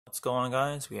What's going on,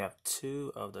 guys? We have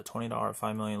two of the $20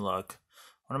 5 million luck.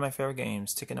 One of my favorite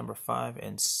games, ticket number 5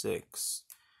 and 6.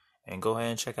 And go ahead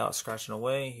and check out Scratching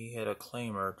Away. He hit a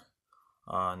claimer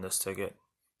on this ticket.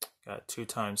 Got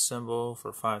 2x symbol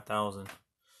for 5,000.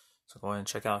 So go ahead and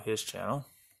check out his channel.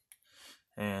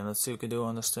 And let's see what we can do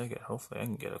on this ticket. Hopefully I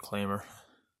can get a claimer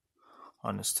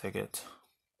on this ticket.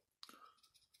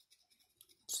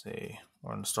 Let's see.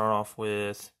 We're going to start off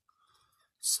with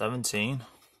 17.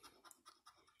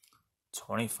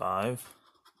 25.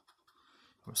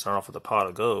 We start off with a pot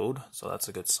of gold, so that's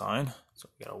a good sign. So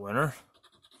we got a winner.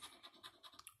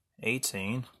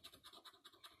 18.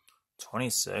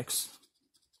 26.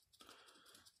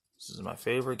 This is my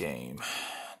favorite game.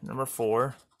 Number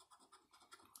 4.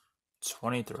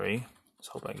 23. Let's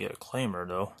hope I get a claimer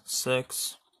though.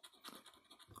 6.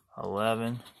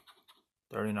 11.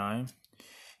 39.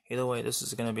 Either way, this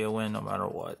is going to be a win no matter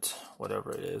what.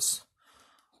 Whatever it is.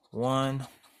 1.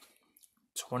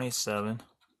 27,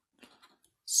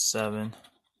 7.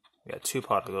 We got 2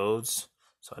 pot of golds,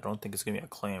 so I don't think it's going to be a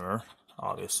claimer,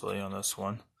 obviously, on this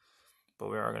one. But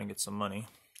we are going to get some money.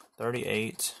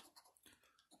 38,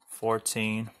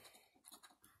 14,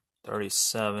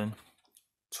 37,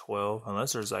 12.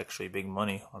 Unless there's actually big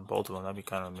money on both of them, that'd be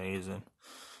kind of amazing.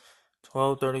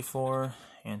 12, 34,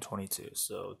 and 22.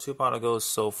 So 2 pot of golds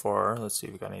so far. Let's see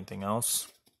if we got anything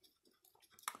else.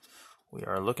 We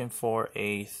are looking for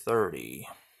a 30.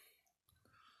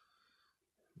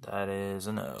 That is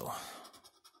a no.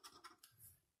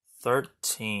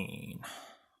 13.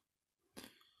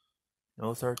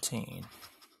 No 13.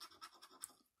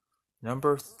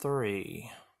 Number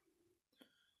 3.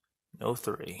 No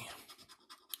 3.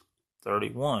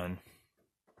 31.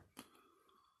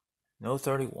 No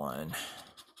 31.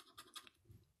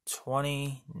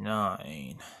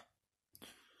 29.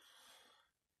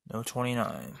 No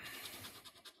 29.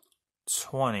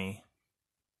 20.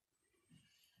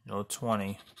 No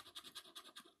 20.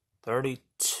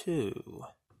 32.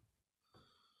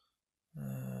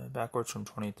 Backwards from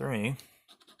 23.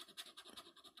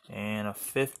 And a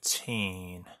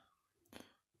 15.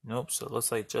 Nope, so it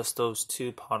looks like just those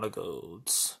 2 pot of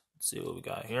golds. Let's see what we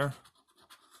got here.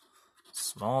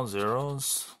 Small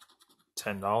zeros.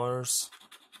 $10.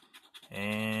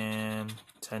 And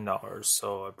 $10.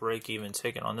 So a break-even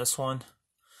ticket on this one.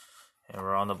 And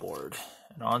we're on the board.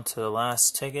 And on to the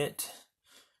last ticket.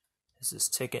 This is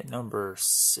ticket number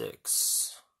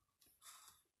 6.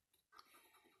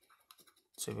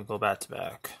 So we go back to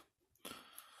back.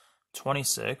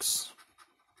 26.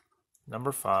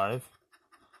 Number 5.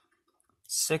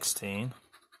 16.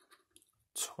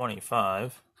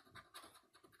 25.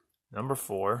 Number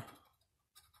 4.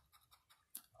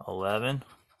 11.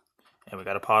 And we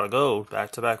got a pot of gold.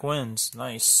 Back to back wins.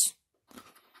 Nice.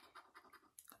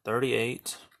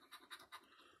 38,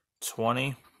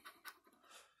 20,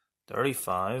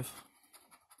 35,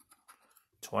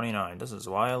 29. This is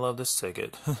why I love this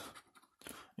ticket. I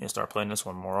need to start playing this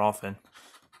one more often.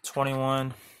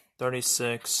 21,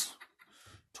 36,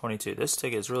 22. This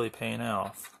ticket is really paying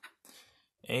off.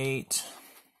 8,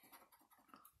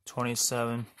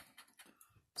 27,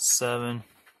 7,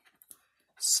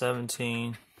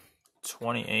 17,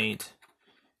 28,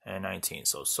 and 19.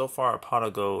 So far a pot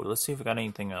of gold. Let's see if we got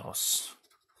anything else.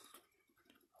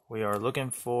 We are looking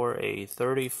for a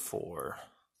 34.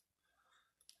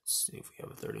 Let's see if we have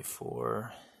a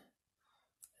 34.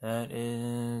 That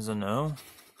is a no.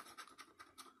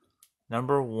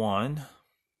 Number 1.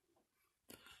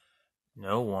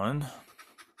 No 1.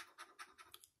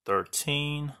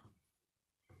 13.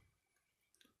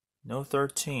 No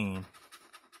 13.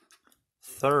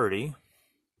 30.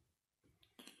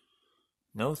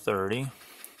 No 30.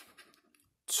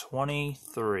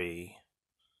 23.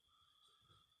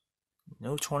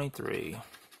 No 23.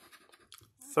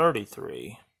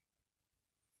 33.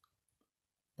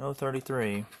 No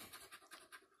 33.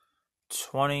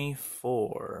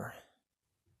 24.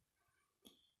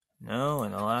 No,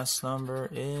 and the last number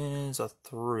is a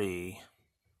 3.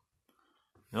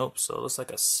 Nope, so it looks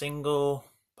like a single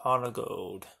pot of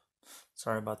gold.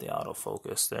 Sorry about the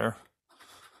autofocus there.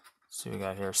 See what we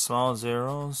got here. Small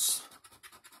zeros.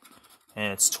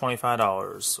 And it's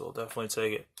 $25. So we'll definitely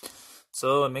take it.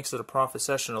 So it makes it a profit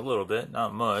session a little bit.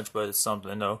 Not much, but it's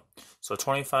something though. So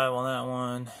 25 on that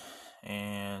one.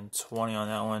 And 20 on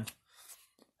that one.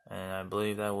 And I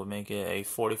believe that would make it a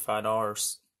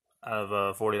 $45 out of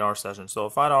a $40 session. So a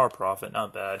 $5 profit.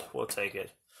 Not bad. We'll take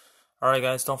it. Alright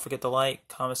guys, don't forget to like,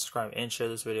 comment, subscribe, and share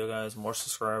this video, guys. More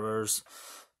subscribers.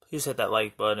 Please hit that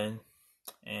like button.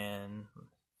 And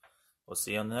we'll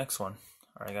see you on the next one.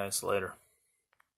 Alright guys, later.